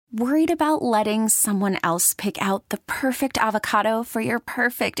Worried about letting someone else pick out the perfect avocado for your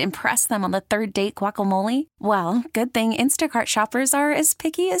perfect impress them on the third date guacamole? Well, good thing Instacart shoppers are as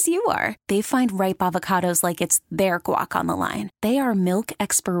picky as you are. They find ripe avocados like it's their guac on the line. They are milk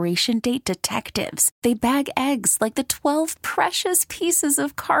expiration date detectives. They bag eggs like the 12 precious pieces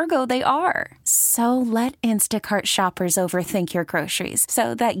of cargo they are. So let Instacart shoppers overthink your groceries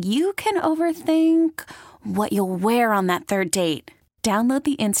so that you can overthink what you'll wear on that third date. Download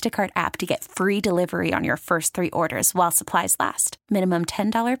the Instacart app to get free delivery on your first 3 orders while supplies last. Minimum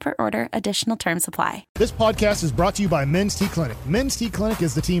 $10 per order. Additional terms apply. This podcast is brought to you by Men's T Clinic. Men's T Clinic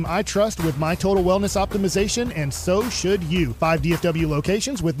is the team I trust with my total wellness optimization, and so should you. 5 DFW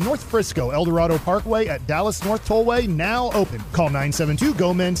locations with North Frisco, El Dorado Parkway at Dallas North Tollway now open. Call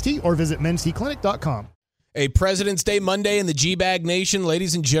 972-GO-MEN'S-T or visit mensteclinic.com. A President's Day Monday in the G-Bag Nation.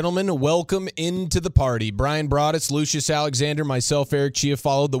 Ladies and gentlemen, welcome into the party. Brian Broaddus, Lucius Alexander, myself, Eric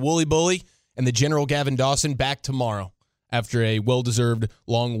Chiafalo, the Wooly Bully, and the General Gavin Dawson back tomorrow after a well-deserved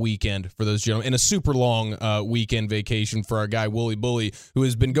long weekend for those gentlemen and a super long weekend vacation for our guy Wooly Bully, who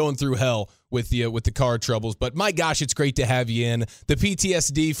has been going through hell with the car troubles. But my gosh, it's great to have you in. The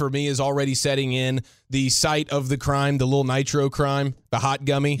PTSD for me is already setting in. The site of the crime, the little nitro crime, the hot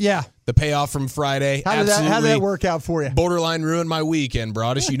gummy. Yeah. The payoff from Friday. How did that work out for you? Borderline ruined my weekend,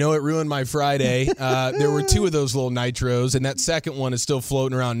 Broaddus. You know it ruined my Friday. There were 2 of those little nitros, and that second one is still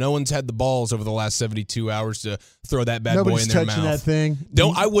floating around. No one's had the balls over the last 72 hours to throw that bad boy in their mouth. Nobody's touching that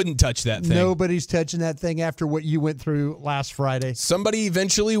thing. I wouldn't touch that thing. Nobody's touching that thing after what you went through last Friday. Somebody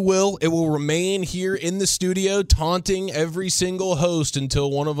eventually will. It will remain here in the studio, taunting every single host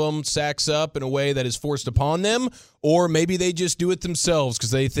until one of them sacks up in a way that is forced upon them, or maybe they just do it themselves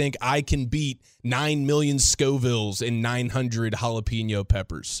because they think I can beat 9 million Scovilles and 900 jalapeno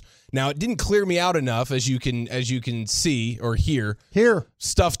peppers. Now, it didn't clear me out enough, as you can see or hear.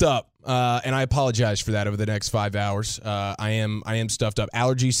 Stuffed up. And I apologize for that over the next 5 hours. I am stuffed up.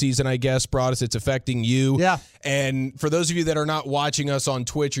 Allergy season, I guess, Broaddus. It's affecting you. Yeah. And for those of you that are not watching us on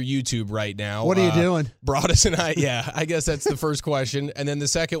Twitch or YouTube right now. What are you doing? Broaddus and I guess that's the first question. And then the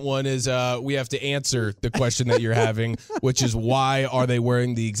second one is we have to answer the question that you're having, which is why are they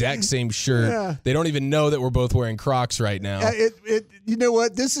wearing the exact same shirt? Yeah. They don't even know that we're both wearing Crocs right now. You know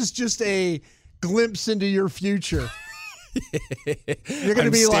what? This is just a glimpse into your future. You're going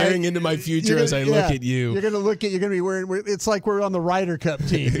to be staring into my future as I look at you. You're going to be wearing. It's like we're on the Ryder Cup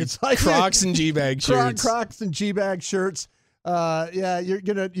team. It's like Crocs and G-bag shirts. Crocs and G-bag shirts. You're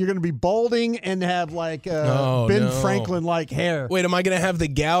gonna be balding and have like Ben Franklin like hair. Wait, am I going to have the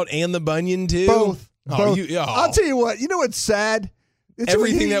gout and the bunion too? Both. I'll tell you what. You know what's sad?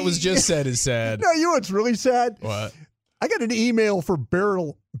 Everything that was just said is sad. No, you know what's really sad? What? I got an email for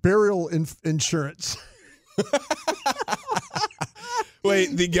burial insurance.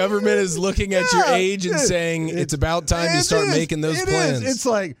 Wait, the government is looking at your age and saying it's about time to start making those plans. It's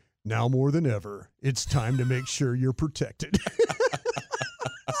like, now more than ever, it's time to make sure you're protected.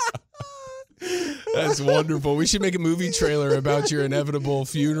 That's wonderful. We should make a movie trailer about your inevitable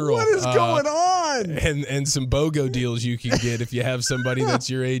funeral. What is going on? And some BOGO deals you can get if you have somebody that's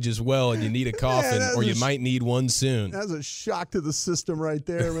your age as well and you need a coffin, or you might need one soon. That's a shock to the system right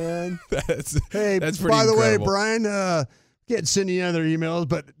there, man. That's pretty by the incredible. way, Brian, can't send you other emails,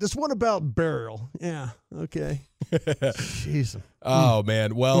 but this one about burial. Yeah, okay. Jeez. Oh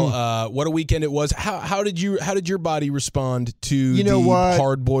man. Well, what a weekend it was. How did your body respond to the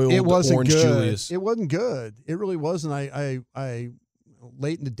hard-boiled orange Julius? It wasn't good. It really wasn't. I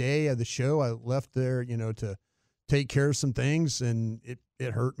late in the day of the show, I left there, to take care of some things, and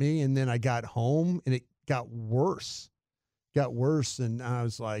it hurt me. And then I got home, and it got worse. And I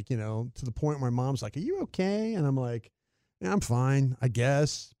was like, to the point where my mom's like, "Are you okay?" And I'm like, "Yeah, I'm fine, I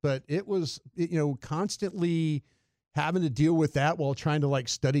guess." But it was, constantly having to deal with that while trying to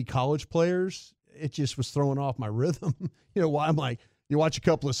study college players. It just was throwing off my rhythm. Why I'm like, you watch a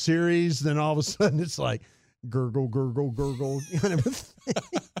couple of series, then all of a sudden it's like gurgle, gurgle, gurgle.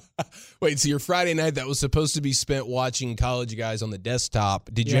 Wait, so your Friday night that was supposed to be spent watching college guys on the desktop,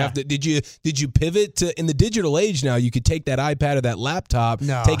 did you pivot to, in the digital age now, you could take that iPad or that laptop,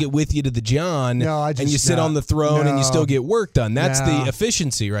 take it with you to the John, and you sit on the throne and you still get work done. That's the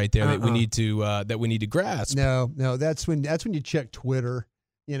efficiency right there that we need to grasp. No, that's when you check Twitter,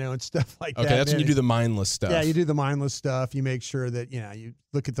 and stuff like that. Okay, that's when you do the mindless stuff. Yeah, you do the mindless stuff. You make sure that, you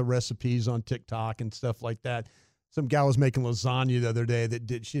look at the recipes on TikTok and stuff like that. Some gal was making lasagna the other day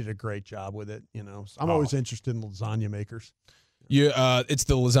she did a great job with it, So I'm always interested in lasagna makers. It's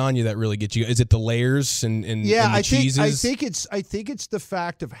the lasagna that really gets you. Is it the layers and the cheeses? I think it's the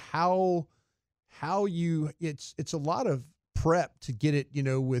fact of how it's a lot of prep to get it,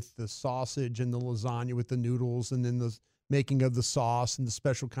 with the sausage and the lasagna with the noodles and then the making of the sauce and the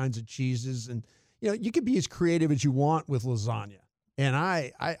special kinds of cheeses. And, you could be as creative as you want with lasagna. And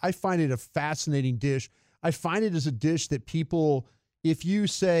I find it a fascinating dish. I find it as a dish that people, if you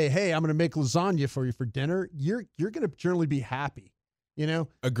say, hey, I'm going to make lasagna for you for dinner, you're going to generally be happy,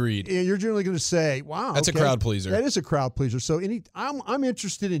 Agreed. And you're generally going to say, wow. That's a crowd pleaser. That is a crowd pleaser. So I'm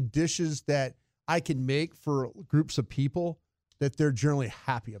interested in dishes that I can make for groups of people that they're generally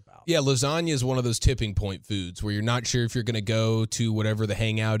happy about. Yeah, lasagna is one of those tipping point foods where you're not sure if you're going to go to whatever the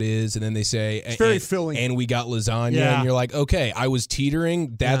hangout is, and then they say, it's very filling. And we got lasagna, and you're like, okay, I was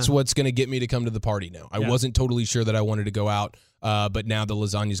teetering. That's what's going to get me to come to the party now. I wasn't totally sure that I wanted to go out, but now the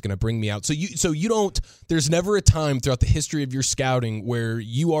lasagna is going to bring me out. So you don't. There's never a time throughout the history of your scouting where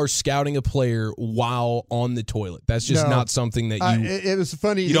you are scouting a player while on the toilet. That's just not something that you. It was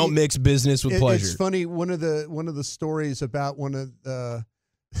funny. You don't mix business with pleasure. It's funny. One of the stories about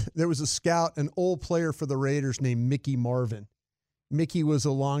there was a scout, an old player for the Raiders named Mickey Marvin. Mickey was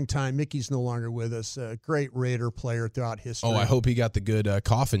a long time. Mickey's no longer with us. A great Raider player throughout history. Oh, I hope he got the good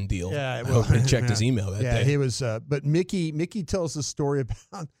coffin deal. Yeah, I hope he checked his email that day. Yeah, he was. But Mickey tells the story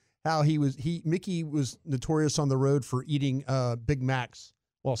about how Mickey was notorious on the road for eating Big Macs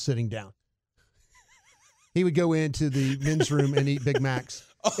while sitting down. He would go into the men's room and eat Big Macs.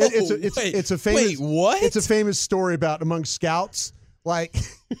 Oh, it's a famous. Wait, what? It's a famous story about among scouts. Like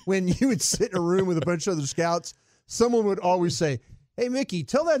when you would sit in a room with a bunch of other scouts, someone would always say, "Hey, Mickey,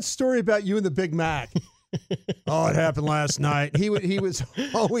 tell that story about you and the Big Mac." Oh, it happened last night. He would eat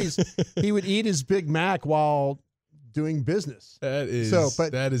his Big Mac while doing business. That is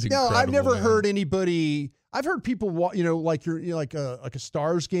incredible. No, I've never heard anybody. I've heard people, like like a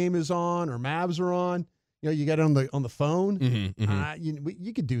Stars game is on or Mavs are on. You get it on the phone.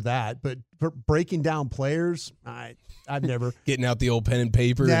 You could do that, but for breaking down players, I've never getting out the old pen and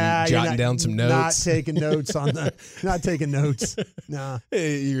paper and jotting down some notes. Not taking notes not taking notes. Nah.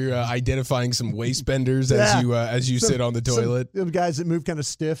 You're identifying some waist benders as you sit on the toilet. Some guys that move kind of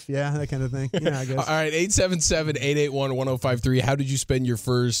stiff, that kind of thing. Yeah, I guess. All right, 877-881-1053. How did you spend your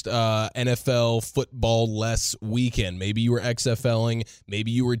first NFL football-less weekend? Maybe you were XFLing. Maybe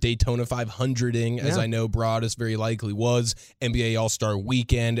you were Daytona 500ing, as I know Broadus very likely was. NBA All-Star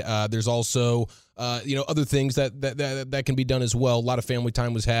Weekend. There's also other things that can be done as well. A lot of family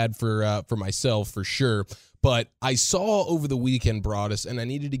time was had for myself for sure. But I saw over the weekend, Broadus, and I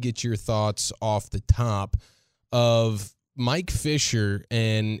needed to get your thoughts off the top of Mike Fisher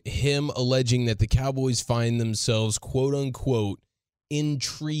and him alleging that the Cowboys find themselves, quote unquote,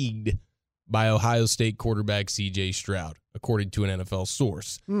 intrigued by Ohio State quarterback C.J. Stroud, according to an NFL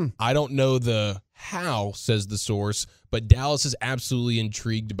source. I don't know the how, says the source, but Dallas is absolutely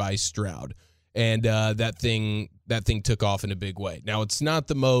intrigued by Stroud. And that thing took off in a big way. Now, it's not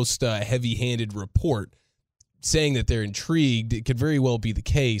the most heavy-handed report saying that they're intrigued. It could very well be the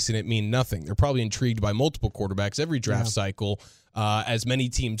case, and it mean nothing. They're probably intrigued by multiple quarterbacks every draft cycle, as many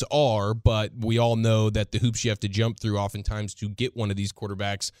teams are, but we all know that the hoops you have to jump through oftentimes to get one of these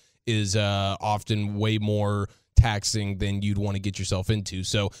quarterbacks is often way more taxing than you'd want to get yourself into.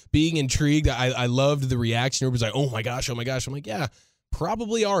 So being intrigued, I loved the reaction. Everybody's like, oh my gosh. I'm like, yeah,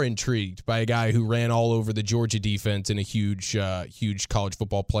 probably are intrigued by a guy who ran all over the Georgia defense in a huge college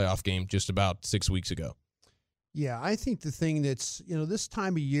football playoff game just about 6 weeks ago. Yeah, I think the thing that's, this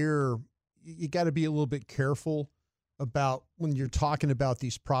time of year, you got to be a little bit careful about when you're talking about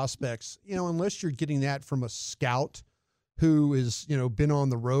these prospects, unless you're getting that from a scout who is, been on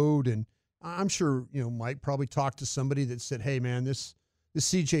the road. And I'm sure, Mike probably talked to somebody that said, hey, man, this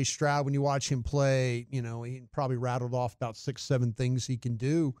C.J. Stroud, when you watch him play, he probably rattled off about 6-7 things he can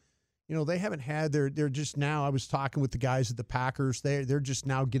do. They haven't had they're just now, I was talking with the guys at the Packers. They're just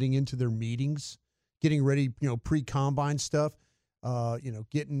now getting into their meetings, getting ready, pre-combine stuff,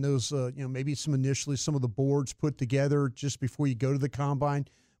 getting those, maybe some of the boards put together just before you go to the combine.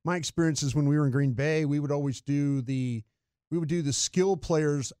 My experience is when we were in Green Bay, we would always do the skill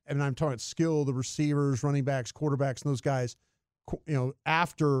players, and I'm talking skill, the receivers, running backs, quarterbacks, and those guys,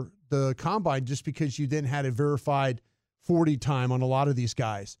 after the combine, just because you then had a verified 40 time on a lot of these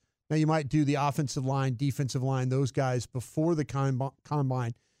guys. Now you might do the offensive line, defensive line, those guys before the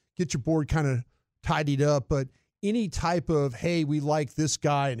combine, get your board kind of tidied up. But any type of, hey, we like this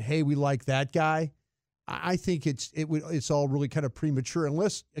guy and hey, we like that guy, I think it's all really kind of premature,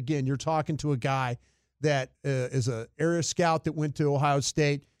 unless, again, you're talking to a guy that is a area scout that went to Ohio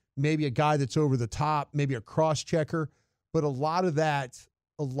State, maybe a guy that's over the top, maybe a cross-checker. But a lot of that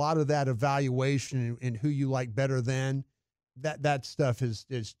evaluation and who you like better than, that stuff is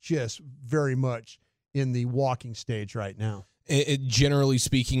just very much in the walking stage right now. Generally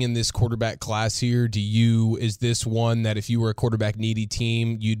speaking, in this quarterback class here, is this one that if you were a quarterback needy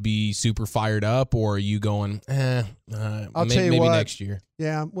team, you'd be super fired up, or are you going, I'll tell you maybe what, next year?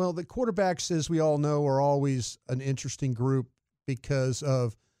 Yeah, well, the quarterbacks, as we all know, are always an interesting group because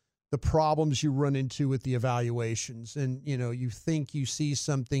of the problems you run into with the evaluations. And, you think you see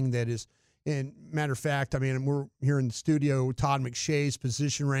something that is, and matter of fact, I mean, we're here in the studio, Todd McShay's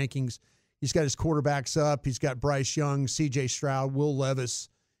position rankings. He's got his quarterbacks up. He's got Bryce Young, C.J. Stroud, Will Levis,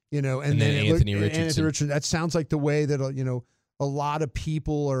 and then Anthony Richardson. That sounds like the way that, a lot of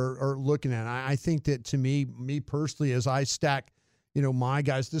people are looking at it. I think that, to me personally, as I stack, my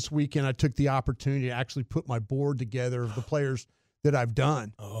guys this weekend, I took the opportunity to actually put my board together of the players that I've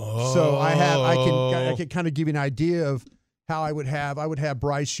done. Oh. So I can kind of give you an idea of how I would have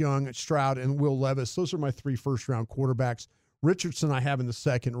Bryce Young, Stroud, and Will Levis. Those are my 3 first-round quarterbacks. Richardson I have in the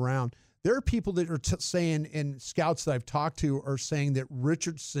second round. There are people that are saying, and scouts that I've talked to are saying, that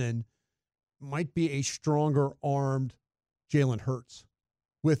Richardson might be a stronger armed Jalen Hurts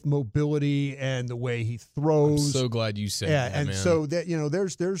with mobility and the way he throws. I'm so glad you said that, and man. so that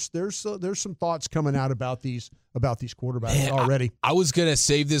there's some thoughts coming out about these quarterbacks already. I was gonna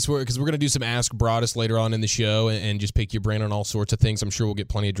save this because we're gonna do some Ask Broadus later on in the show and just pick your brain on all sorts of things. I'm sure we'll get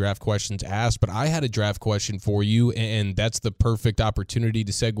plenty of draft questions asked, but I had a draft question for you, and that's the perfect opportunity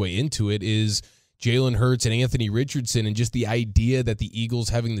to segue into it. Is Jalen Hurts and Anthony Richardson, and just the idea that the Eagles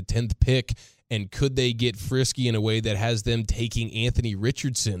having the 10th pick. And could they get frisky in a way that has them taking Anthony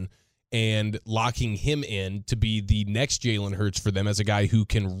Richardson and locking him in to be the next Jalen Hurts for them as a guy who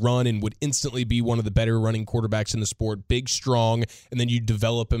can run and would instantly be one of the better running quarterbacks in the sport, big, strong, and then you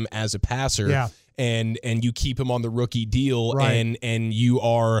develop him as a passer and you keep him on the rookie deal, right. and you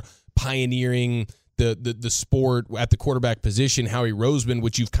are pioneering the sport at the quarterback position, Howie Roseman,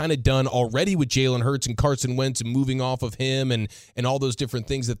 which you've kind of done already with Jalen Hurts and Carson Wentz and moving off of him and all those different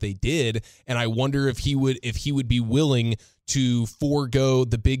things that they did. And I wonder if he would be willing to forego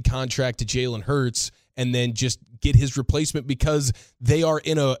the big contract to Jalen Hurts and then just get his replacement, because they are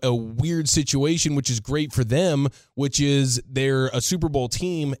in a weird situation, which is great for them, which is they're a Super Bowl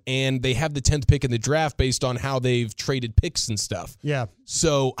team and they have the 10th pick in the draft based on how they've traded picks and stuff. Yeah.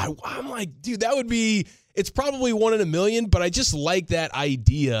 So I'm like, dude, it's probably 1 in a million, but I just like that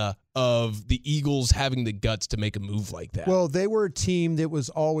idea of the Eagles having the guts to make a move like that. Well, they were a team that was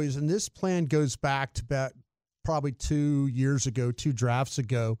always, and this plan goes back to about probably 2 drafts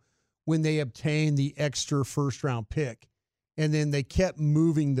ago, when they obtained the extra first-round pick. And then they kept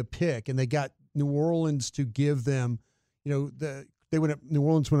moving the pick, and they got New Orleans to give them, New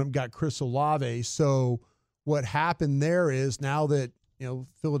Orleans went up and got Chris Olave. So what happened there is, now that,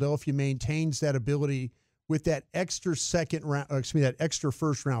 Philadelphia maintains that ability with that extra that extra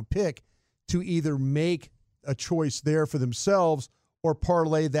first-round pick to either make a choice there for themselves or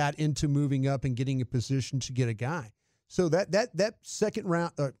parlay that into moving up and getting a position to get a guy. So that second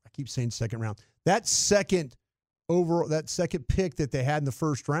round, I keep saying second round, that second pick that they had in the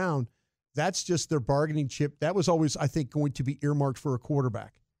first round, that's just their bargaining chip. That was always, I think, going to be earmarked for a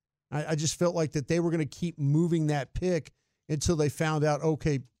quarterback. I just felt like that they were going to keep moving that pick until they found out,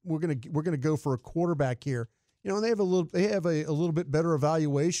 okay, we're going to go for a quarterback here. And they have a little bit better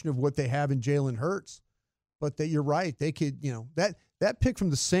evaluation of what they have in Jalen Hurts. But you're right, they could, that pick from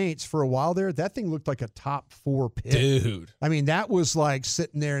the Saints for a while there, that thing looked like a top 4 pick. Dude. I mean, that was like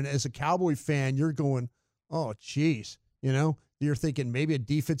sitting there, and as a Cowboy fan, you're going, oh, geez. You're thinking maybe a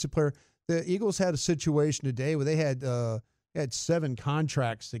defensive player. The Eagles had a situation today where they had 7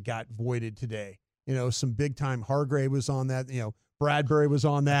 contracts that got voided today. Some big-time Hargrave was on that. Bradbury was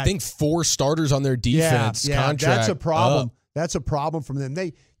on that. I think 4 starters on their defense contract. That's a problem. That's a problem from them.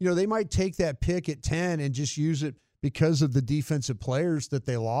 They might take that pick at 10 and just use it because of the defensive players that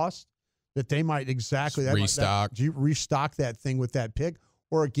they lost, that they might restock that thing with that pick,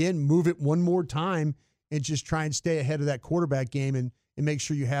 or again, move it one more time and just try and stay ahead of that quarterback game and make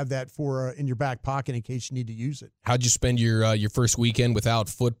sure you have that for in your back pocket in case you need to use it. How'd you spend your first weekend without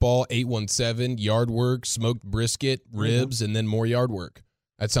football? 817, yard work, smoked brisket, ribs, and then more yard work.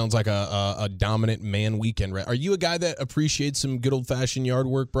 That sounds like a dominant man weekend, right? Are you a guy that appreciates some good old-fashioned yard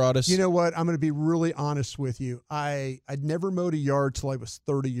work, Broadus? You know what? I'm going to be really honest with you. I'd never mowed a yard till I was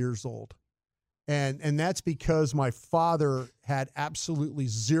 30 years old. And that's because my father had absolutely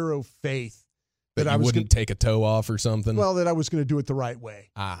zero faith that I wouldn't take a toe off or something. Well, that I was going to do it the right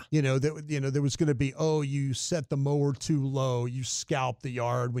way. There was going to be, you set the mower too low, you scalped the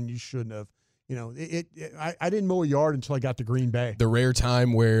yard when you shouldn't have. I didn't mow a yard until I got to Green Bay. The rare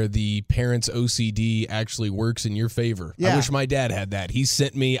time where the parent's OCD actually works in your favor. Yeah. I wish my dad had that. He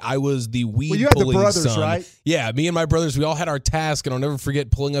sent me, I was the weed you have the pulling brothers, son. right? Yeah, me and my brothers, we all had our task, and I'll never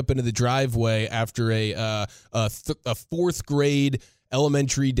forget pulling up into the driveway after a fourth grade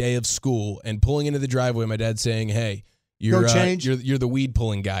elementary day of school and pulling into the driveway. My dad saying, "Hey, you're the weed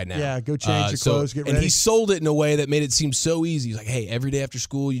pulling guy now. Yeah, go change your clothes, get ready." And he sold it in a way that made it seem so easy. He's like, "Hey, every day after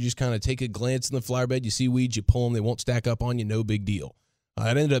school, you just kind of take a glance in the flower bed, you see weeds, you pull them, they won't stack up on you, no big deal."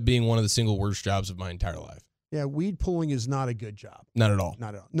 That ended up being one of the single worst jobs of my entire life. Yeah, weed pulling is not a good job. Not at all.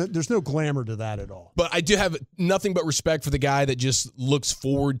 Not at all. No, there's no glamour to that at all. But I do have nothing but respect for the guy that just looks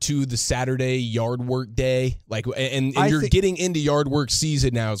forward to the Saturday yard work day. And you're getting into yard work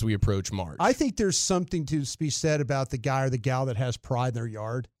season now as we approach March. I think there's something to be said about the guy or the gal that has pride in their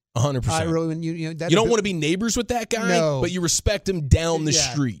yard. 100%. I really, you don't want to be neighbors with that guy, but you respect him down the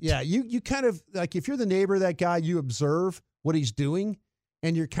street. Yeah, you kind of, like, if you're the neighbor of that guy, you observe what he's doing,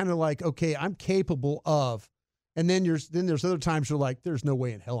 and you're kind of like, okay, I'm capable of. And then there's other times you're like, there's no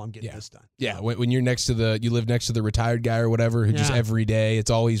way in hell I'm getting this done. Yeah, when you're you live next to the retired guy or whatever who just every day,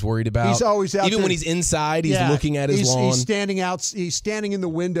 it's all he's worried about. He's always out Even there. when he's inside, he's looking at his lawn. He's standing in the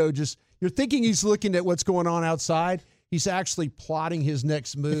window, just, you're thinking he's looking at what's going on outside. He's actually plotting his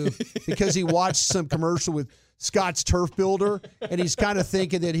next move because he watched some commercial with Scott's Turf Builder, and he's kind of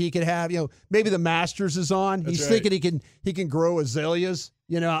thinking that he could have, maybe the Masters is on. He's thinking he can grow azaleas,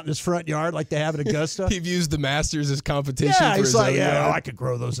 out in his front yard like they have at Augusta. He views the Masters as competition. Yeah, for he's his like, yard. I could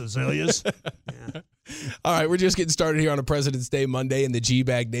grow those azaleas. All right, we're just getting started here on a President's Day Monday in the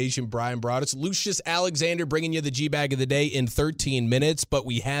G-Bag Nation. Brian Broaddus, Lucius Alexander bringing you the G-Bag of the day in 13 minutes, but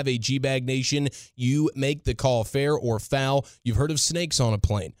we have a G-Bag Nation. You make the call, fair or foul. You've heard of snakes on a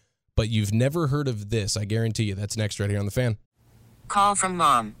plane, but you've never heard of this. I guarantee you. That's next right here on The Fan. Call from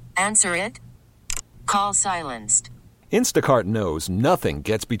mom. Answer it. Call silenced. Instacart knows nothing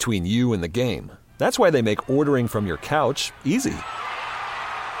gets between you and the game. That's why they make ordering from your couch easy.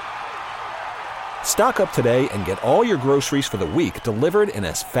 Stock up today and get all your groceries for the week delivered in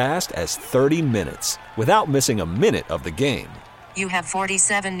as fast as 30 minutes without missing a minute of the game. You have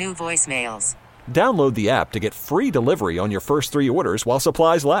 47 new voicemails. Download the app to get free delivery on your first 3 orders while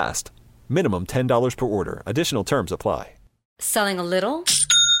supplies last. Minimum $10 per order. Additional terms apply. Selling a little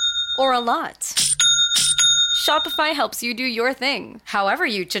or a lot? Shopify helps you do your thing, however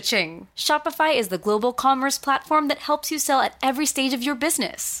you cha-ching. Shopify is the global commerce platform that helps you sell at every stage of your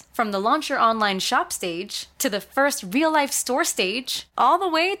business. From the launch your online shop stage, to the first real-life store stage, all the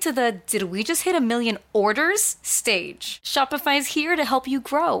way to the did we just hit 1 million orders stage. Shopify's here to help you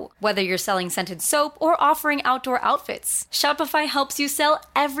grow. Whether you're selling scented soap or offering outdoor outfits, Shopify helps you sell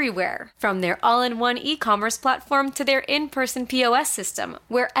everywhere. From their all-in-one e-commerce platform to their in-person POS system,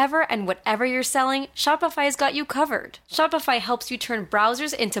 wherever and whatever you're selling, Shopify's got you covered. Shopify helps you turn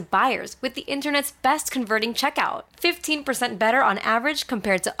browsers into buyers with the internet's best converting checkout. 15% better on average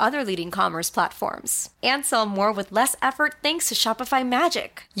compared to other leading commerce platforms. And sell more with less effort thanks to Shopify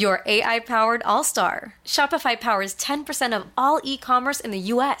Magic, your AI-powered all-star. Shopify powers 10% of all e-commerce in the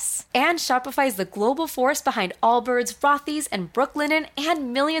U.S. And Shopify is the global force behind Allbirds, Rothy's, and Brooklinen,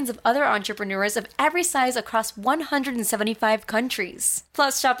 and millions of other entrepreneurs of every size across 175 countries.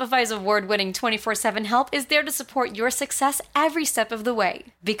 Plus, Shopify's award-winning 24/7 help is there to support your success every step of the way.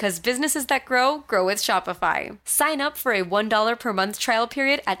 Because businesses that grow with Shopify. Sign up for a $1 per month trial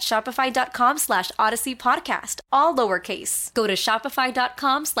period at shopify.com/Odyssey Podcast, all lowercase. Go to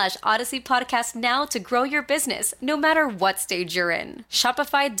shopify.com/Odyssey Podcast now to grow your business, no matter what stage you're in.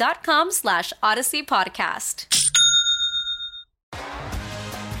 Shopify.com/Odyssey Podcast.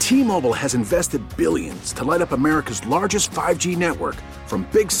 T-Mobile has invested billions to light up America's largest 5G network, from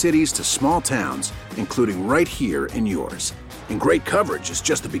big cities to small towns, including right here in yours. And great coverage is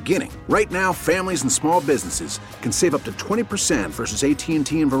just the beginning. Right now, families and small businesses can save up to 20% versus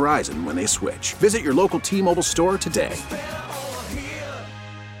AT&T and Verizon when they switch. Visit your local T-Mobile store today.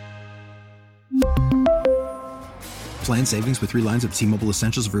 Plan savings with 3 lines of T-Mobile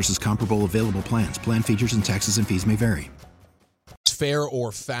Essentials versus comparable available plans. Plan features and taxes and fees may vary. Fair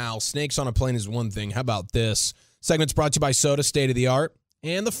or foul. Snakes on a plane is one thing. How about this? Segment's brought to you by Soda, State of the Art.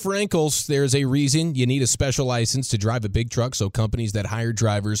 And the Frankels, there's a reason you need a special license to drive a big truck, so companies that hire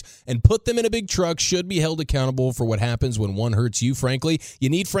drivers and put them in a big truck should be held accountable for what happens when one hurts you, frankly. You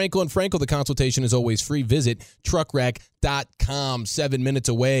need Frankel and Frankel. The consultation is always free. Visit truckwreck.com. 7 minutes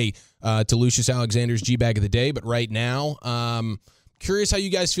away to Lucius Alexander's G-Bag of the Day. But right now, curious how you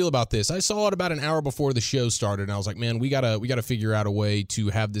guys feel about this. I saw it about an hour before the show started, and I was like, man, we gotta figure out a way to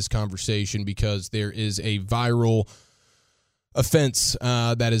have this conversation because there is a viral offense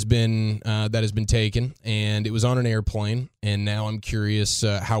that has been taken, and it was on an airplane. And now I'm curious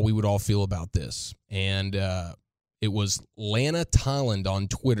how we would all feel about this. And it was Lana Tolland on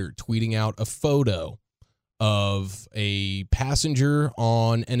Twitter tweeting out a photo of a passenger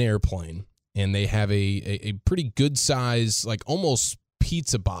on an airplane, and they have a pretty good size, like almost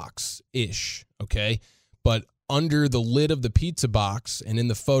pizza box-ish, okay? But under the lid of the pizza box, and in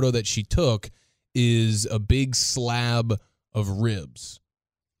the photo that she took, is a big slab of ribs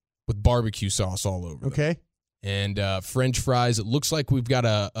with barbecue sauce all over them. Okay. And French fries. It looks like we've got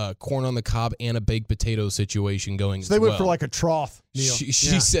a corn on the cob and a baked potato situation going. So they went for like a trough meal. She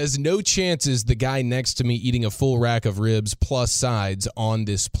says, no chances the guy next to me eating a full rack of ribs plus sides on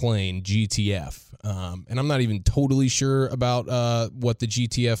this plane, GTF. And I'm not even totally sure about what the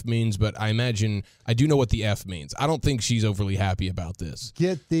GTF means, but I imagine I do know what the F means. I don't think she's overly happy about this.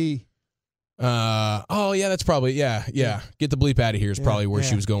 Get the... oh, yeah, that's probably, yeah. Get the bleep out of here is probably where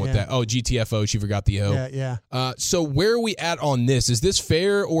she was going with that. Oh, GTFO, she forgot the O. Yeah. So where are we at on this? Is this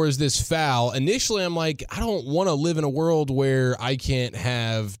fair or is this foul? Initially, I'm like, I don't want to live in a world where I can't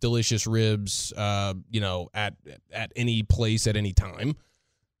have delicious ribs, at any place at any time.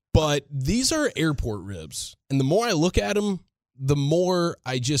 But these are airport ribs. And the more I look at them, the more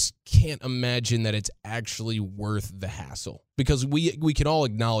I just can't imagine that it's actually worth the hassle, because we can all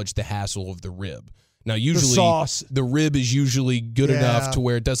acknowledge the hassle of the rib. Now, usually the sauce. The rib is usually good enough to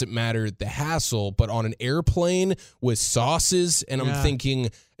where it doesn't matter the hassle, but on an airplane with sauces, and I'm thinking,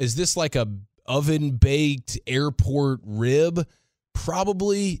 is this like a oven baked airport rib?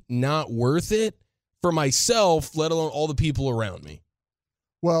 Probably not worth it for myself, let alone all the people around me.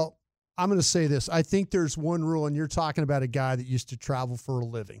 Well, I'm going to say this. I think there's one rule, and you're talking about a guy that used to travel for a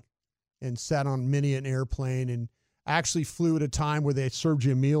living and sat on many an airplane and actually flew at a time where they served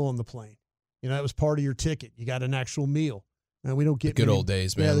you a meal on the plane. That was part of your ticket. You got an actual meal. And we don't get the good old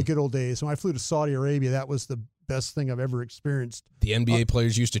days, man. Yeah, the good old days. When I flew to Saudi Arabia, that was the best thing I've ever experienced. The NBA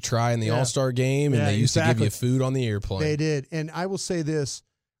players used to try in the All-Star game, and they used to give you food on the airplane. They did. And I will say this.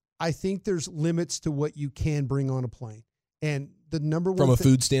 I think there's limits to what you can bring on a plane. And the number one from a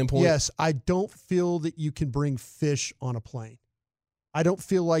food standpoint? Yes, I don't feel that you can bring fish on a plane. I don't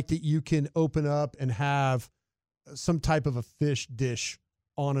feel like that you can open up and have some type of a fish dish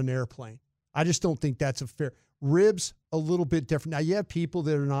on an airplane. I just don't think that's a fair. Ribs, a little bit different. Now, you have people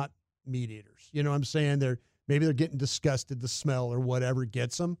that are not meat eaters. You know what I'm saying? Maybe they're getting disgusted, the smell or whatever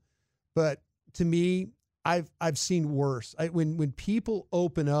gets them. But to me, I've seen worse. When people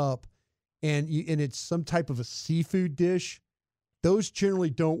open up and it's some type of a seafood dish, those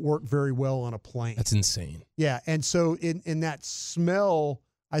generally don't work very well on a plane. That's insane. Yeah, and so in that smell,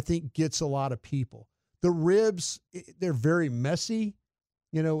 I think gets a lot of people. The ribs, they're very messy.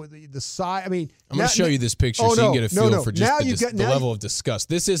 The side. I mean, I'm going to show you this picture so you can get a feel for just the level of disgust.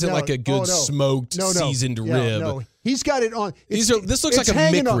 This isn't like a good smoked, seasoned rib. No, he's got it on. This looks like a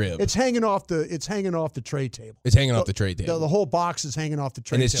McRib. It's hanging off the tray table. It's hanging off the tray table. The whole box is hanging off the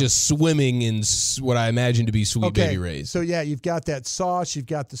tray table. And it's just swimming in what I imagine to be Sweet Baby Ray's. So, you've got that sauce. You've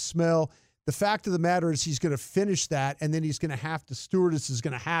got the smell. The fact of the matter is he's going to finish that, and then the stewardess is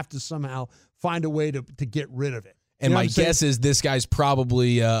going to have to somehow find a way to get rid of it. And my guess is this guy's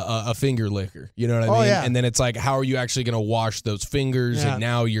probably a finger licker. You know what I mean? Yeah. And then it's like, how are you actually going to wash those fingers? Yeah. And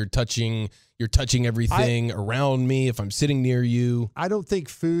now you're touching everything around me if I'm sitting near you. I don't think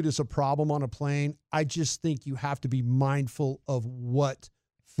food is a problem on a plane. I just think you have to be mindful of what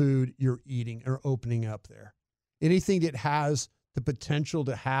food you're eating or opening up there. Anything that has the potential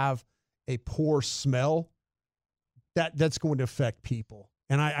to have a poor smell, that's going to affect people.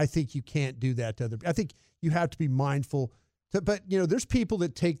 And I think you can't do that to other people. I think you have to be mindful. But there's people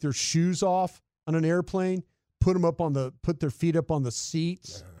that take their shoes off on an airplane, put their feet up on the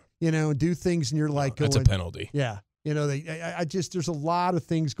seats, and do things, and you're like, that's a penalty. Yeah. There's a lot of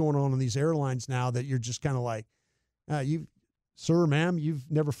things going on these airlines now that you're just kind of like, sir, ma'am, you've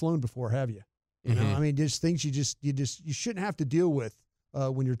never flown before, have you? You know, I mean, there's things you shouldn't have to deal with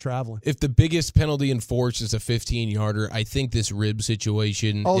when you're traveling. If the biggest penalty enforced is a 15-yarder, I think this rib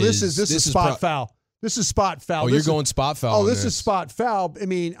situation. This is spot foul. This is spot foul. Oh, you're going spot foul. Oh, this is spot foul. I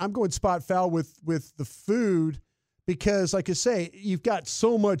mean, I'm going spot foul with the food because, like I say, you've got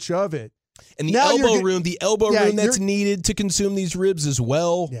so much of it. And the elbow room that's needed to consume these ribs as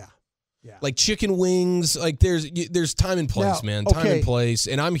well. Yeah. Yeah. Like chicken wings, like there's time and place, man. Time and place.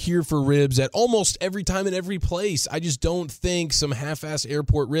 And I'm here for ribs at almost every time and every place. I just don't think some half-ass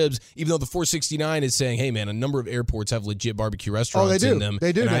airport ribs, even though the 469 is saying, hey, man, a number of airports have legit barbecue restaurants in them.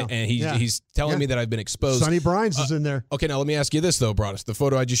 They do and now. He's telling me that I've been exposed. Sonny Brines is in there. Okay, now let me ask you this, though, Broadus. The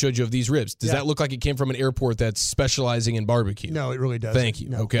photo I just showed you of these ribs, does that look like it came from an airport that's specializing in barbecue? No, it really doesn't. Thank you.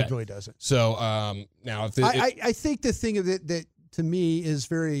 No, okay. it really doesn't. So now if I think the thing of it that to me is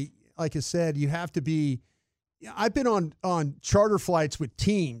very, like I said, you have to be. I've been on charter flights with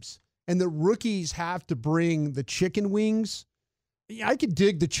teams, and the rookies have to bring the chicken wings. Yeah, I could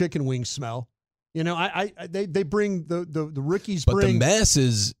dig the chicken wing smell. You know, they bring the rookies but bring. But the mess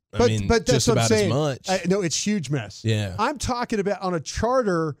is, but just that's what about I'm saying. as much. No, it's huge mess. Yeah, I'm talking about on a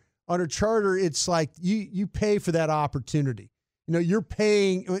charter. On a charter, it's like you pay for that opportunity. You know, you're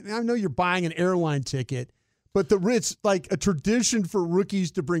paying. I know you're buying an airline ticket. But it's like a tradition for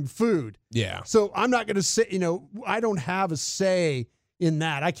rookies to bring food. Yeah. So I'm not going to say, I don't have a say in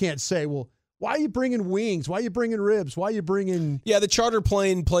that. I can't say, well, why are you bringing wings? Why are you bringing ribs? Why are you bringing... Yeah, the charter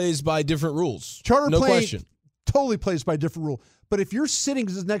plane plays by different rules. Charter no plane question. Totally plays by different rule. But if you're sitting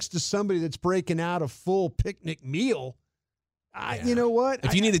next to somebody that's breaking out a full picnic meal... You know what?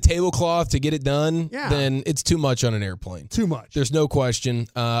 If you need a tablecloth to get it done, Yeah. then it's too much on an airplane. Too much. There's no question.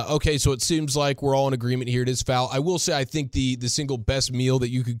 Okay, so it seems like we're all in agreement here. It is foul. I will say I think the single best meal that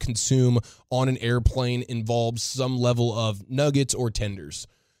you could consume on an airplane involves some level of nuggets or tenders.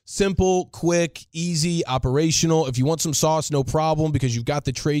 Simple, quick, easy, operational. If you want some sauce, no problem, because you've got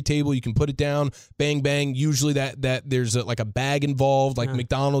the tray table. You can put it down, bang, bang. Usually that there's like a bag involved, like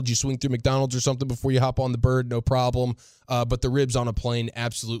McDonald's. You swing through McDonald's or something before you hop on the bird, no problem. But the ribs on a plane,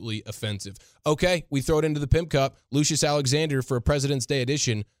 absolutely offensive. Okay, we throw it into the Pimp Cup. Lucius Alexander for a President's Day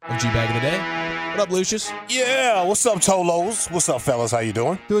edition of G-Bag of the Day. What up, Lucius? Yeah, what's up, Tolos? What's up, fellas? How you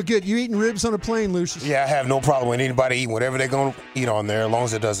doing? Doing good. You eating ribs on a plane, Lucius? Yeah, I have no problem with anybody eating whatever they're going to eat on there, as long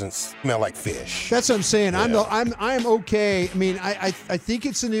as it doesn't smell like fish. That's what I'm saying. Yeah. I'm okay. I mean, I think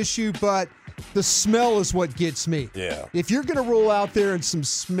it's an issue, but the smell is what gets me. Yeah. If you're going to roll out there in some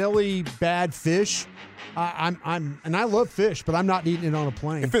smelly, bad fish, and I love fish, but I'm not eating it on a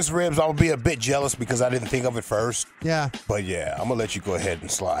plane. If it's ribs, I'll be a bit jealous because I didn't think of it first. Yeah. But yeah, I'm going to let you go ahead and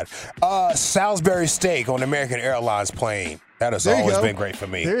slide. Salisbury steak on American Airlines plane. That has always been great for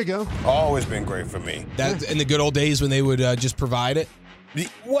me. There you go. Always been great for me. That in the good old days when they would just provide it?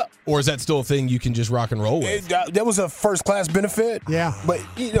 What? Or is that still a thing you can just rock and roll with? That was a first class benefit. Yeah. But,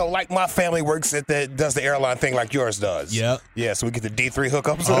 like my family works does the airline thing like yours does. Yeah. Yeah, so we get the D3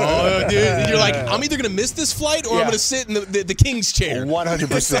 hookups. Oh, dude. You're like, I'm either going to miss this flight or I'm going to sit in the king's chair.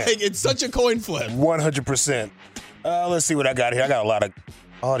 100%. It's such a coin flip. 100%. Let's see what I got here. I got a lot of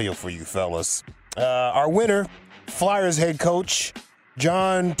audio for you fellas. Our winner, Flyers head coach,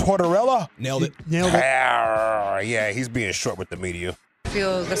 John Tortorella. Nailed it. Yeah, he's being short with the media.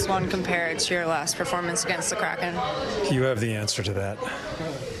 Feel this one compared to your last performance against the Kraken? You have the answer to that.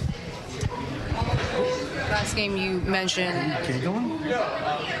 Last game you mentioned.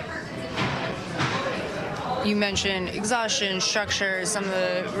 You mentioned exhaustion, structure, some of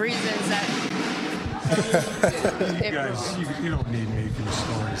the reasons that. You guys, you don't need me for the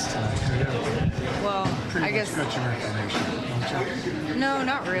stories tonight. Well, I guess. Got your information, don't you? No,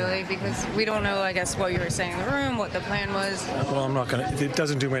 not really, because we don't know, I guess, what you were saying in the room, what the plan was. Well, I'm not going to. It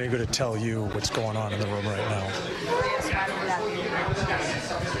doesn't do me any good to tell you what's going on in the room right now.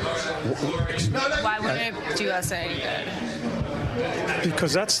 Why wouldn't it do us any good?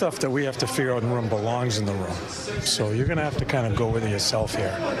 Because that's stuff that we have to figure out in the room belongs in the room. So you're going to have to kind of go with it yourself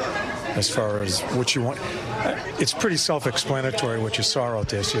here as far as what you want. It's pretty self-explanatory what you saw out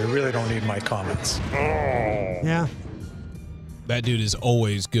there, so you really don't need my comments. Yeah. That dude is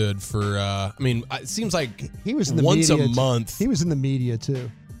always good for, it seems like he was in the once media a month. He was in the media, too.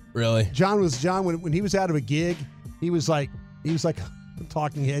 Really? John, when he was out of a gig, he was like a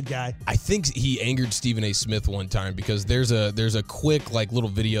talking head guy. I think he angered Stephen A. Smith one time because there's a quick little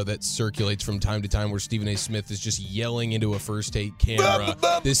video that circulates from time to time where Stephen A. Smith is just yelling into a First Take camera,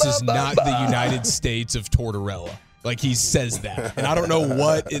 "This is not the United States of Tortorella." Like he says that. And I don't know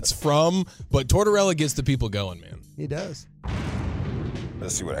what it's from, but Tortorella gets the people going, man. He does.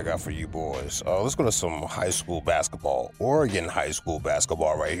 Let's see what I got for you boys. Let's go to some high school basketball. Oregon high school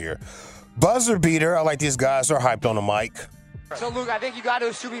basketball right here. Buzzer beater. I like these guys. They're hyped on the mic. So, Luke, I think you got to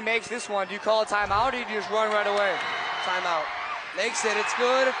assume he makes this one. Do you call a timeout or do you just run right away? Timeout. Makes it. It's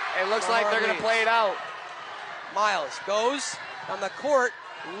good. It looks like they're going to play it out. Miles goes on the court,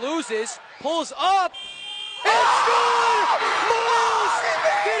 loses, pulls up. It's good! Miles!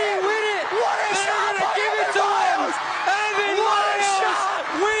 Did he win it? What a shot! They're going to give it to him. Evan Miles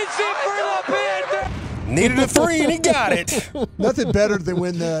wins it for Needed a 3 and he got it. Nothing better than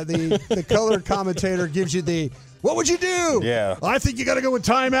when the color commentator gives you the, what would you do? Yeah. I think you got to go with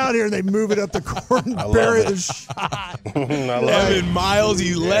timeout here, and they move it up the court and bury the shot. Evan Miles,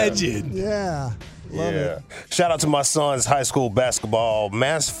 you legend. Yeah. Love it. Shout out to my son's high school basketball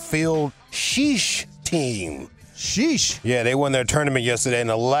Mansfield Sheesh team. Sheesh. Yeah, they won their tournament yesterday, and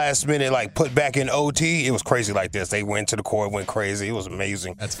the last minute, put back in OT. It was crazy like this. They went to the court, went crazy. It was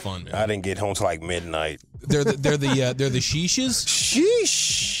amazing. That's fun, man. I didn't get home till midnight. They're the Sheeshes?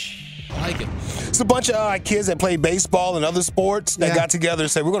 Sheesh. I like it. It's a bunch of kids that play baseball and other sports that got together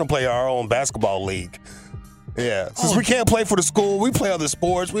and said, we're going to play our own basketball league. Yeah. Since we can't play for the school, we play other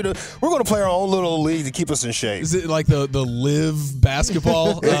sports. We're going to play our own little league to keep us in shape. Is it like the live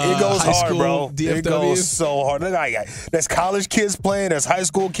basketball? It goes high hard, school bro. DFW? It goes so hard. There's college kids playing. There's high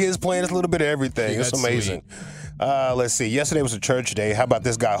school kids playing. There's a little bit of everything. It's amazing. Let's see. Yesterday was a church day. How about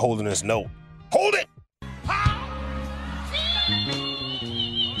this guy holding this note? Hold it.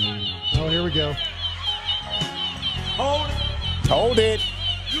 Oh, here we go. Hold it. Hold it.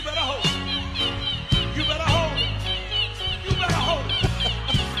 You better hold it. You better hold it. You better hold it.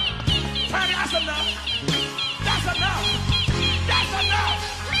 Honey, that's enough. That's enough. That's enough.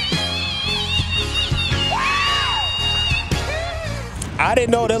 I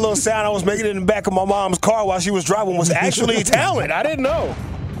didn't know that little sound I was making in the back of my mom's car while she was driving was actually talent. I didn't know.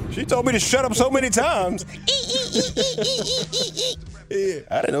 She told me to shut up so many times.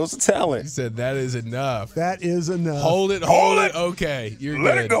 I didn't know it was a talent. He said that is enough. That is enough. Hold it. Hold it. Okay. You're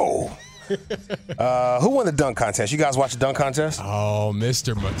Let good. it go. Who won the dunk contest? You guys watch the dunk contest? Oh,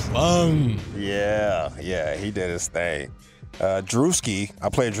 Mr. McClung. Yeah, he did his thing. Drewski, I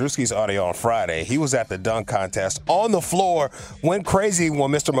played Drewski's audio on Friday. He was at the dunk contest on the floor, went crazy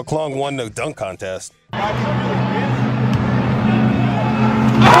when Mr. McClung won the dunk contest. Oh my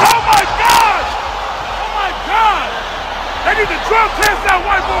God! Oh my God! They need to drug test that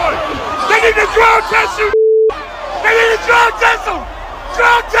white boy! They need to drug test you! They need to drug test him!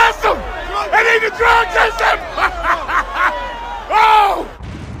 Drug test him! They need to drug test him! Oh!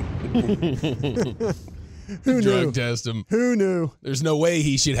 Who knew? Drug test him. Who knew? There's no way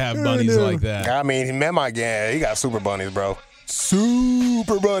he should have bunnies like that. I mean, he got super bunnies, bro.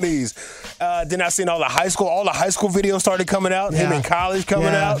 Super bunnies. Then I seen all the high school videos started coming out. Him in college coming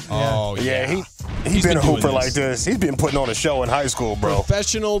out. Oh, yeah. He's been a doing hooper this. like this. He's been putting on a show in high school, bro.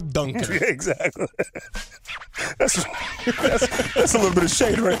 Professional dunker. Exactly. That's a little bit of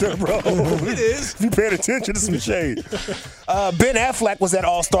shade right there, bro. It is. If you paid attention, it's some shade. Ben Affleck was at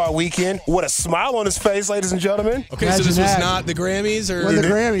All-Star Weekend with a smile on his face, ladies and gentlemen. Okay, so this was not the Grammys? Or the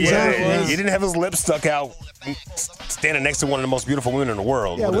Grammys. Yeah, he didn't have his lips stuck out standing next to one of the most beautiful women in the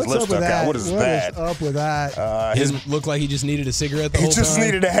world Yeah, with his lips what's up with stuck that? out. What is What that? is up with that? He looked like he just needed a cigarette the He whole just time.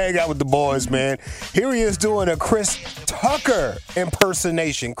 needed to hang out with the boys, man. Here he is doing a Chris Tucker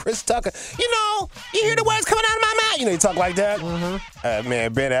impersonation. Chris Tucker, you hear the words coming out of my mouth. You talk like that.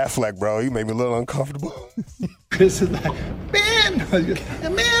 Man, Ben Affleck, bro, you made me a little uncomfortable. Chris is like, Ben! Man, Ben!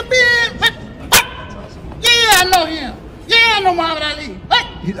 Yeah, I know him. Yeah, I know Muhammad Ali. What?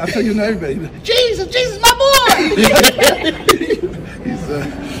 I tell you, know everybody. Jesus, my boy! he's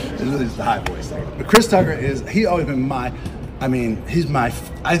the high voice thing. But Chris Tucker he's always been I think he's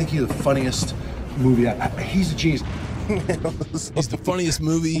the funniest movie. He's a genius. He's the funniest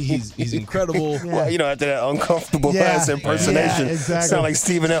movie. He's incredible. Well, after that uncomfortable ass impersonation, exactly. sound like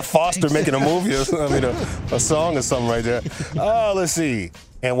Stephen F. Foster making a movie or something, a song or something right there. Let's see.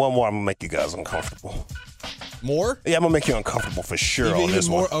 And one more, I'm gonna make you guys uncomfortable. More? Yeah, I'm gonna make you uncomfortable for sure on this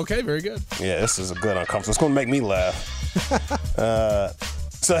more? one. Okay, very good. Yeah, this is a good uncomfortable. It's gonna make me laugh.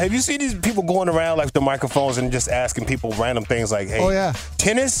 So have you seen these people going around like the microphones and just asking people random things like, hey,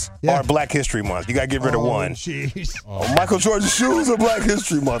 tennis or Black History Month? You gotta get rid of one. Jeez. Michael Jordan's shoes or Black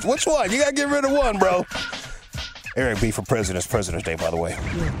History Month? Which one? You gotta get rid of one, bro. Eric B for President's Day, by the way.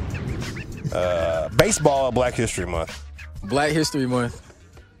 Baseball or Black History Month? Black History Month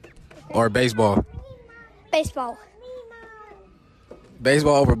or baseball? Baseball.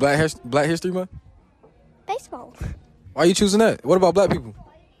 Baseball over Black History Month? Baseball. Why are you choosing that? What about black people?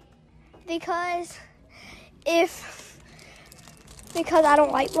 Because I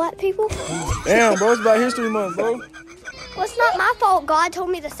don't like black people. Damn, bro, it's Black History Month, bro. Well, it's not my fault. God told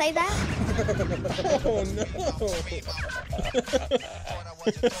me to say that. Oh,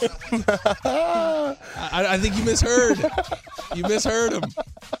 no. I think you misheard. You misheard him.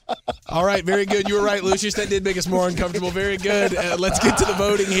 All right, very good. You were right, Lucius. That did make us more uncomfortable. Very good. Let's get to the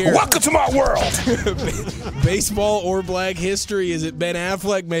voting here. Welcome to my world. Baseball or Black History? Is it Ben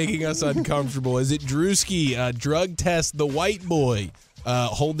Affleck making us uncomfortable? Is it Drewski, drug test the white boy?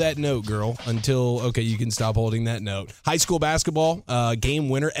 Hold that note, girl, until, you can stop holding that note. High school basketball, game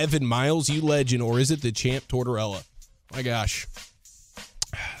winner, Evan Miles, you legend, or is it the champ Tortorella? My gosh.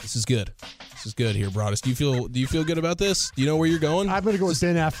 This is good. This is good here, Broadus. Do you feel good about this? Do you know where you're going? I'm going to go with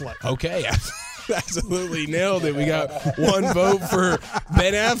Ben Affleck. Okay. Absolutely nailed it. We got one vote for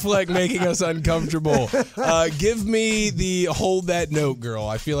Ben Affleck making us uncomfortable. Give me the hold that note, girl.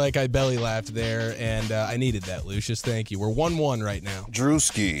 I feel like I belly laughed there, and I needed that, Lucius. Thank you. We're 1-1 right now.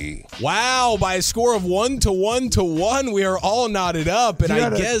 Drewski. Wow, by a score of 1-1, we are all knotted up, and do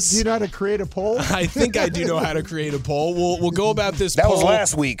you know how to create a poll? I think I do know how to create a poll. We'll go about this That poll. was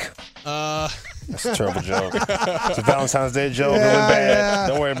last week. That's a terrible joke. It's a Valentine's Day joke. Doing bad.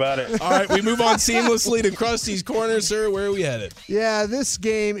 Don't worry about it. All right, we move on seamlessly to Krusty's Corner. Sir, where are we headed? Yeah, this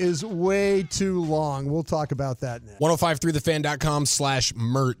game is way too long. We'll talk about that next.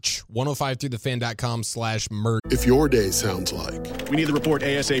 1053thefan.com/merch. 1053thefan.com/merch. If your day sounds like we need the report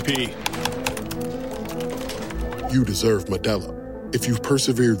ASAP, you deserve Modelo. If you've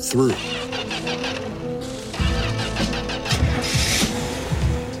persevered through,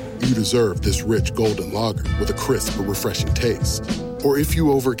 you deserve this rich golden lager with a crisp but refreshing taste. Or if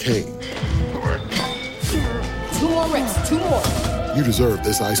you overcame. 2 more reps, 2 more. You deserve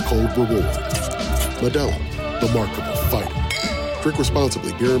this ice-cold reward. Modelo, the Remarkable Fighter. Drink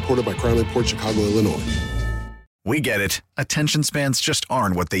responsibly. Beer imported by Crown Imports, Chicago, Illinois. We get it. Attention spans just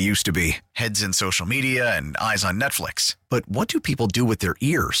aren't what they used to be. Heads in social media and eyes on Netflix. But what do people do with their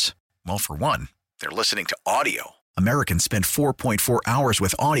ears? Well, for one, they're listening to audio. Americans spend 4.4 hours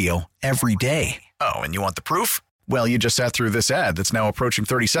with audio every day. Oh, and you want the proof? Well, you just sat through this ad that's now approaching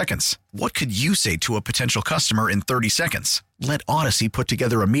 30 seconds. What could you say to a potential customer in 30 seconds? Let Odyssey put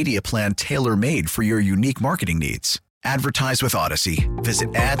together a media plan tailor-made for your unique marketing needs. Advertise with Odyssey.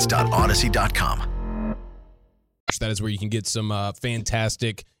 Visit ads.odyssey.com. That is where you can get some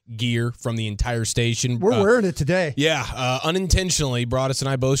fantastic gear from the entire station. We're wearing it today. Yeah, unintentionally, Broadus and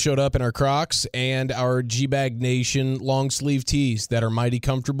I both showed up in our Crocs and our G-Bag Nation long sleeve tees that are mighty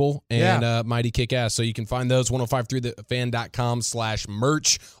comfortable and mighty kick-ass. So you can find those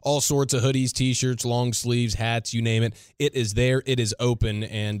 1053thefan.com/merch. All sorts of hoodies, t-shirts, long sleeves, hats, you name it. It is there. It is open,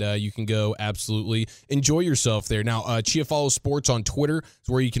 and you can go absolutely enjoy yourself there. Now, Chia Follows Sports on Twitter is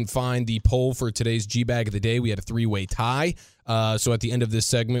where you can find the poll for today's G-Bag of the day. We had a 3-way tie. So at the end of this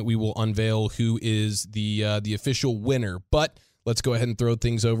segment, we will unveil who is the official winner. But let's go ahead and throw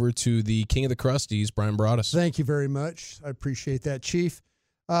things over to the King of the Krusties, Brian Broadus. Thank you very much. I appreciate that, Chief.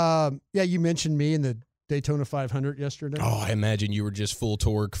 You mentioned me in the Daytona 500 yesterday. Oh, I imagine you were just full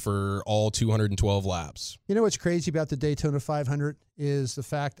torque for all 212 laps. You know what's crazy about the Daytona 500 is the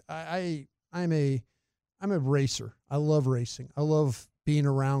fact I'm a racer. I love racing. I love being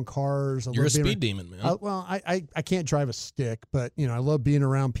around cars. You're a speed demon, man. I can't drive a stick, but I love being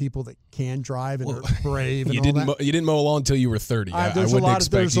around people that can drive and are brave. And you all didn't mow a lawn until you were 30. There's a lot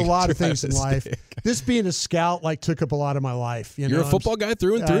of things in life. This being a scout took up a lot of my life. You're a football guy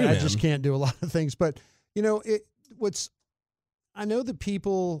through and through. I man. just can't do a lot of things, but I know that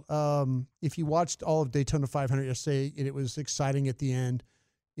people. If you watched all of Daytona 500 yesterday, and it was exciting at the end.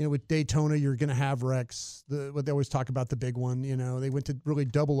 With Daytona, you're going to have wrecks. What they always talk about, the big one. They went to really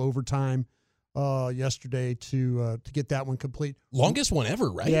double overtime yesterday to get that one complete. Longest one ever,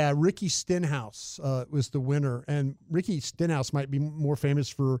 right? Yeah, Ricky Stenhouse was the winner, and Ricky Stenhouse might be more famous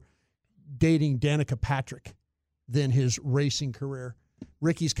for dating Danica Patrick than his racing career.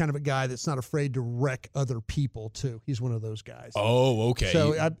 Ricky's kind of a guy that's not afraid to wreck other people, too. He's one of those guys. Oh, okay.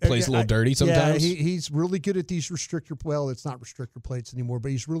 So plays a little dirty sometimes? Yeah, he's really good at these it's not restrictor plates anymore,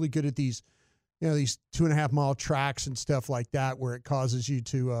 but he's really good at these, these 2.5 mile tracks and stuff like that where it causes you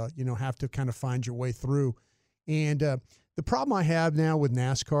to, have to kind of find your way through. And the problem I have now with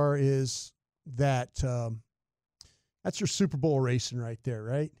NASCAR is that that's your Super Bowl racing right there,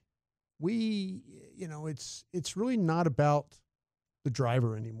 right? It's really not about the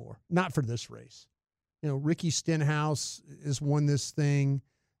driver anymore. Not for this race. Ricky Stenhouse has won this thing.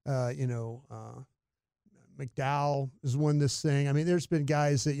 McDowell has won this thing. I mean, there's been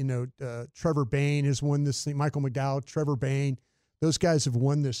guys that, Trevor Bayne has won this thing. Michael McDowell, Trevor Bayne, those guys have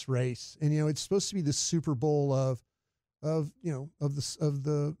won this race. And, it's supposed to be the Super Bowl of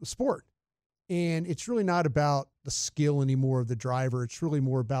the sport. And it's really not about the skill anymore of the driver. It's really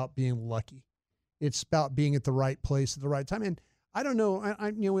more about being lucky. It's about being at the right place at the right time. And I don't know.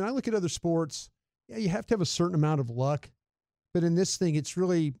 When I look at other sports, you have to have a certain amount of luck. But in this thing, it's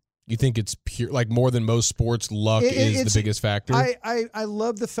really. You think it's pure, more than most sports, luck is the biggest factor? I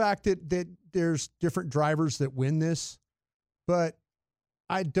love the fact that there's different drivers that win this, but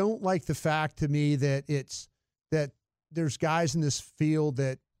I don't like the fact to me that there's guys in this field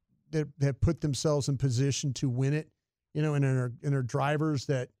that have put themselves in position to win it, and are drivers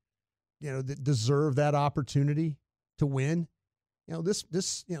that, that deserve that opportunity to win.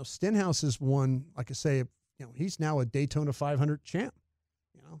 This Stenhouse has won, like I say, he's now a Daytona 500 champ.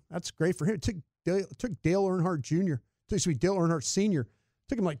 That's great for him. It took Dale Earnhardt Dale Earnhardt Sr.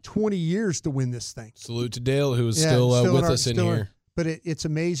 Took him like 20 years to win this thing. Salute to Dale, who is still with us in here. But it's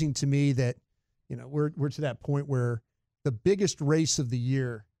amazing to me that, we're to that point where the biggest race of the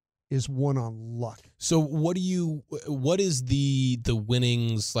year is won on luck. So what is the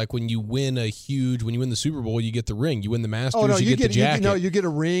winnings like when you win the Super Bowl, you get the ring, you win the Masters, you get the jacket. You get a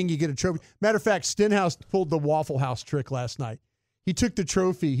ring, you get a trophy. Matter of fact, Stenhouse pulled the Waffle House trick last night. He took his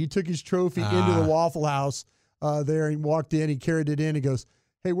trophy into the Waffle House there and walked in. He carried it in. He goes,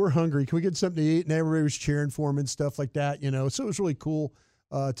 "Hey, we're hungry. Can we get something to eat?" And everybody was cheering for him and stuff like that. So it was really cool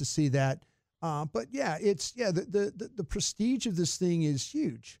to see that. But yeah, the prestige of this thing is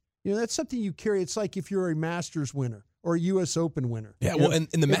huge. That's something you carry. It's like if you're a Masters winner or a U.S. Open winner. Yeah, and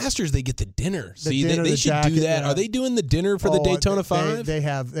the Masters, they get the dinner. See, dinner, they should jacket, do that. Are they doing the dinner for the Daytona 5? They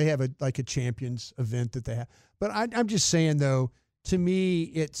have a champions event that they have. But I'm just saying, though, to me,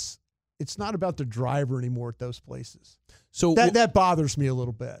 it's not about the driver anymore at those places. So that bothers me a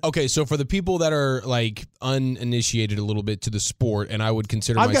little bit. Okay, so for the people that are like uninitiated a little bit to the sport, and I would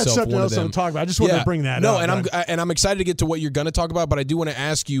consider I've myself got something one else of them. I'm talking about. I just wanted to bring that up. No, and I'm excited to get to what you're going to talk about, but I do want to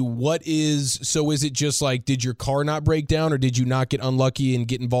ask you, is it just like, did your car not break down, or did you not get unlucky and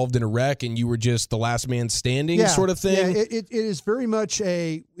get involved in a wreck and you were just the last man standing sort of thing? Yeah, it is very much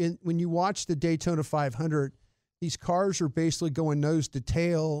when you watch the Daytona 500, these cars are basically going nose to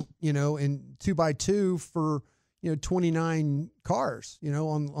tail, in 2x2 for 29 cars,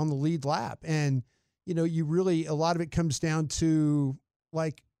 on the lead lap. And, you really, a lot of it comes down to,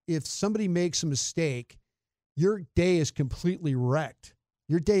 like, if somebody makes a mistake, your day is completely wrecked.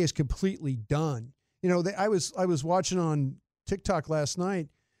 Your day is completely done. I was watching on TikTok last night,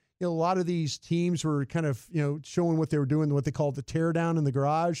 a lot of these teams were kind of, showing what they were doing, what they call the tear down in the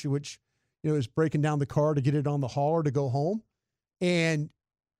garage, which, is breaking down the car to get it on the hauler to go home. And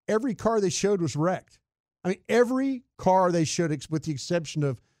every car they showed was wrecked. I mean, every car they showed, with the exception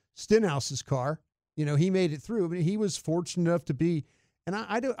of Stenhouse's car, he made it through. I mean, he was fortunate enough to be, and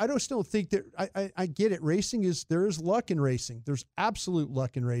I still think that I get it. There is luck in racing. There's absolute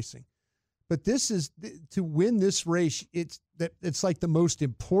luck in racing. But this is, to win this race, it's like the most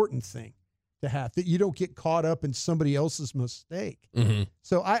important thing to have, that you don't get caught up in somebody else's mistake. Mm-hmm.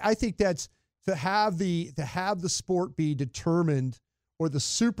 So I think that's to have the sport be determined, or the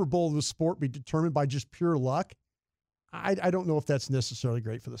Super Bowl of the sport be determined by just pure luck. I don't know if that's necessarily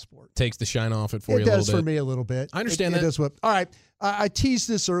great for the sport. Takes the shine off it for you a little bit. It does for me a little bit. I understand that. that. It does all right. I teased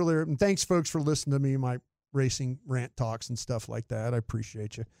this earlier, and thanks, folks, for listening to me and my racing rant talks and stuff like that. I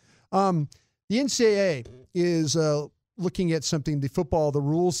appreciate you. The NCAA is looking at something,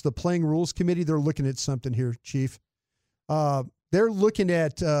 the playing rules committee, they're looking at something here, Chief. They're looking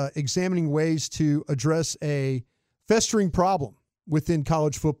at examining ways to address a festering problem within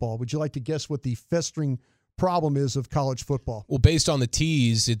college football. Would you like to guess what the festering problem is of college football? Well, based on the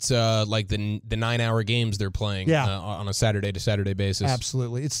tees, it's like the 9-hour games they're playing on a Saturday to Saturday basis.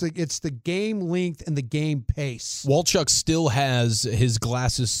 Absolutely. It's the game length and the game pace. Walchuk still has his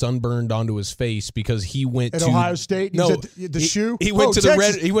glasses sunburned onto his face because he went at to Ohio State. No, shoe. He went to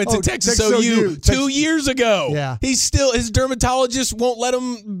Texas, he went to Texas OU 2 years ago. Yeah, his dermatologist won't let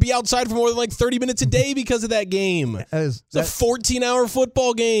him be outside for more than like 30 minutes a day because of that game. It's a 14-hour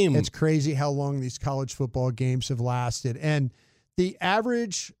football game. It's crazy how long these college football games have lasted. And the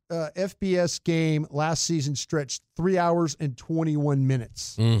average FBS game last season stretched 3 hours and 21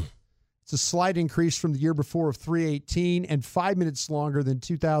 minutes. It's a slight increase from the year before of 3:18 and 5 minutes longer than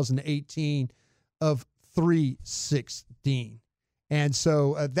 2018 of 3:16. And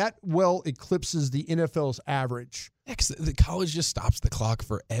so that well eclipses the NFL's average. The college just stops the clock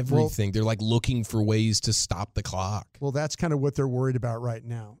for everything. They're like looking for ways to stop the clock. Well, that's kind of what they're worried about right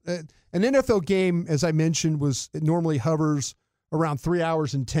now. An NFL game, as I mentioned, it normally hovers around 3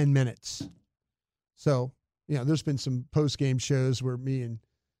 hours and 10 minutes. So, there's been some post-game shows where me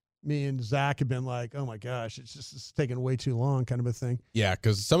and Zach have been like, oh my gosh, it's taking way too long, kind of a thing. Yeah,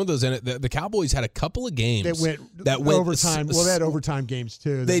 because some of those, the Cowboys had a couple of games that went overtime. Well, they had overtime games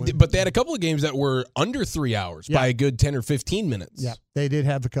too. But they had a couple of games that were under 3 hours by a good 10 or 15 minutes. Yeah, they did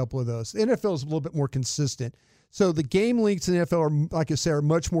have a couple of those. The NFL is a little bit more consistent. So the game lengths in the NFL are, like I say, are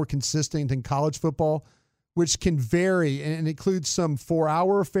much more consistent than college football, which can vary and includes some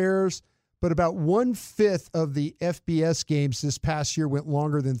 4-hour affairs. But about 1/5 of the FBS games this past year went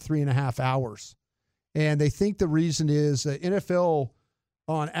longer than 3.5 hours. And they think the reason is NFL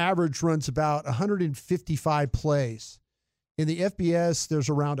on average runs about 155 plays. In the FBS, there's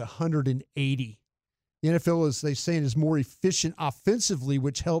around 180. The NFL, as they say, is more efficient offensively,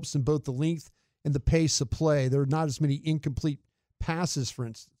 which helps in both the length and the pace of play. There are not as many incomplete passes, for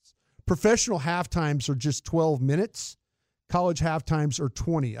instance. Professional halftimes are just 12 minutes. College halftimes are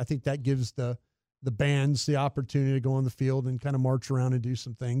 20. I think that gives the bands the opportunity to go on the field and kind of march around and do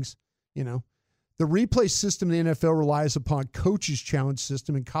some things, you know. The replay system in the NFL relies upon coaches' challenge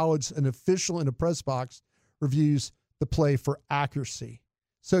system. In college, an official in a press box reviews the play for accuracy.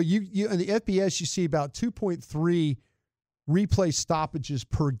 So you in the FBS, you see about 2.3 replay stoppages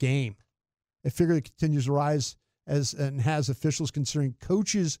per game. A figure that continues to rise and has officials considering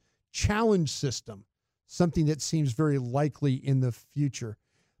coaches' challenge system, something that seems very likely in the future.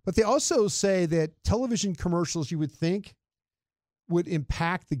 But they also say that television commercials, you would think, would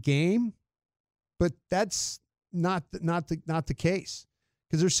impact the game, but that's not the case,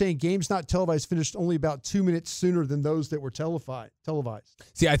 because they're saying games not televised finished only about 2 minutes sooner than those that were televised.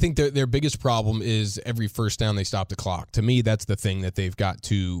 See, I think their biggest problem is every first down they stop the clock. To me, that's the thing that they've got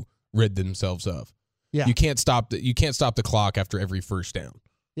to rid themselves of. Yeah, you can't stop the clock after every first down.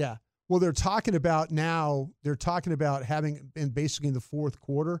 Yeah. Well, they're talking about having, and basically in the fourth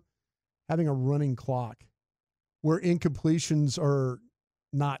quarter, having a running clock where incompletions are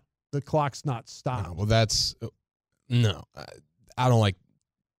not, the clock's not stopped. No, well, I don't like,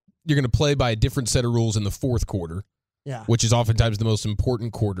 you're going to play by a different set of rules in the fourth quarter. Yeah. Which is oftentimes the most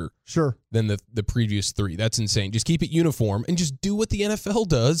important quarter. Sure. Than the previous three. That's insane. Just keep it uniform and just do what the NFL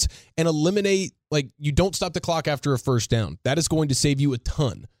does and eliminate, you don't stop the clock after a first down. That is going to save you a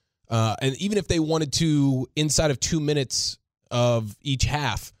ton. And even if they wanted to, inside of 2 minutes of each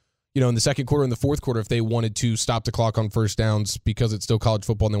half, in the second quarter and the fourth quarter, if they wanted to stop the clock on first downs because it's still college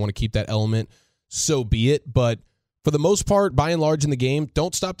football and they want to keep that element, so be it. But for the most part, by and large in the game,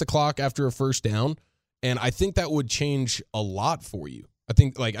 don't stop the clock after a first down. And I think that would change a lot for you. I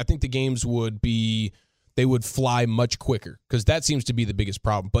think the games would fly much quicker, because that seems to be the biggest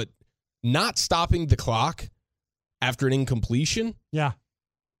problem. But not stopping the clock after an incompletion, yeah,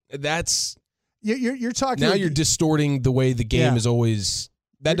 that's you're talking now. You're distorting the way the game is always.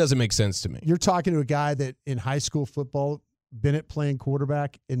 That doesn't make sense to me. You're talking to a guy that in high school football, Bennett playing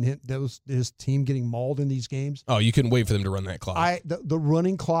quarterback, and his team getting mauled in these games. Oh, you couldn't wait for them to run that clock. The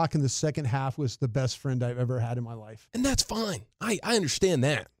running clock in the second half was the best friend I've ever had in my life. And that's fine. I understand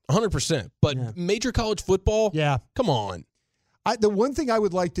that 100%. But major college football, come on. The one thing I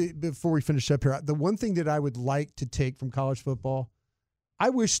would like to, before we finish up here, the one thing that I would like to take from college football, I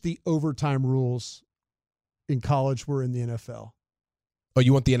wish the overtime rules in college were in the NFL. Oh,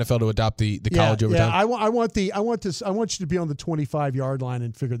 you want the NFL to adopt the college overtime? Yeah, I want you to be on the 25-yard line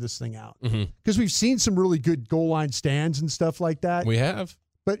and figure this thing out. Because we've seen some really good goal line stands and stuff like that. We have.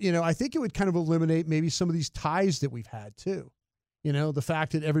 But, I think it would kind of eliminate maybe some of these ties that we've had too. The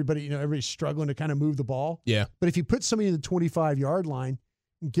fact that everybody's struggling to kind of move the ball. Yeah. But if you put somebody in the 25-yard line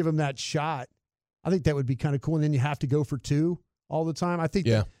and give them that shot, I think that would be kind of cool. And then you have to go for two all the time. I think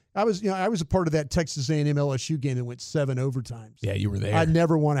I was a part of that Texas A&M LSU game that went 7 overtimes. Yeah, you were there. I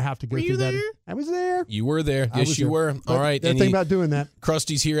never want to have to go through that. I was there. You were there. Yes, you were. All right. The thing about doing that.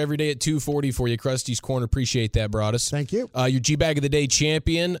 Krusty's here every day at 2:40 for you. Krusty's Corner. Appreciate that, Broadus. Thank you. Your G-Bag of the Day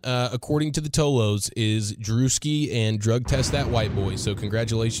champion, according to the Tolos, is Drewski and Drug Test That White Boy. So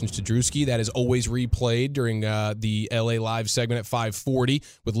congratulations to Drewski. That is always replayed during the LA Live segment at 5:40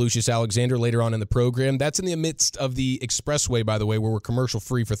 with Lucius Alexander later on in the program. That's in the midst of the Expressway, by the way, where we're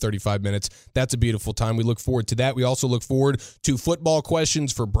commercial-free for 35 minutes. That's a beautiful time. We look forward to that. We also look forward to football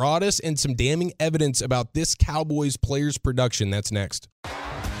questions for Broadus and some damning evidence about this Cowboys players' production. That's next.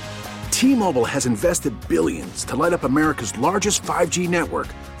 T-Mobile has invested billions to light up America's largest 5G network,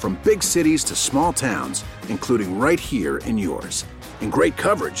 from big cities to small towns, including right here in yours. And great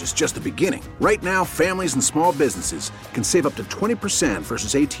coverage is just the beginning. Right now, families and small businesses can save up to 20%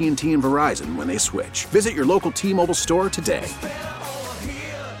 versus AT&T and Verizon when they switch. Visit your local T-Mobile store today.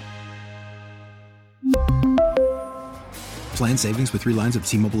 Plan savings with 3 lines of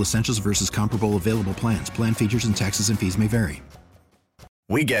T-Mobile Essentials versus comparable available plans. Plan features and taxes and fees may vary.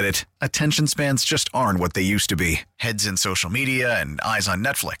 We get it. Attention spans just aren't what they used to be. Heads in social media and eyes on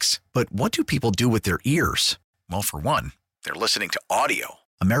Netflix. But what do people do with their ears? Well, for one, they're listening to audio.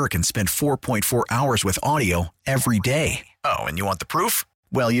 Americans spend 4.4 hours with audio every day. Oh, and you want the proof?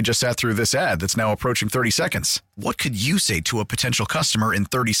 Well, you just sat through this ad that's now approaching 30 seconds. What could you say to a potential customer in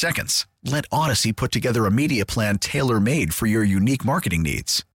 30 seconds? Let Odyssey put together a media plan tailor-made for your unique marketing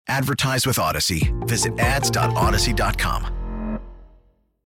needs. Advertise with Odyssey. Visit ads.odyssey.com.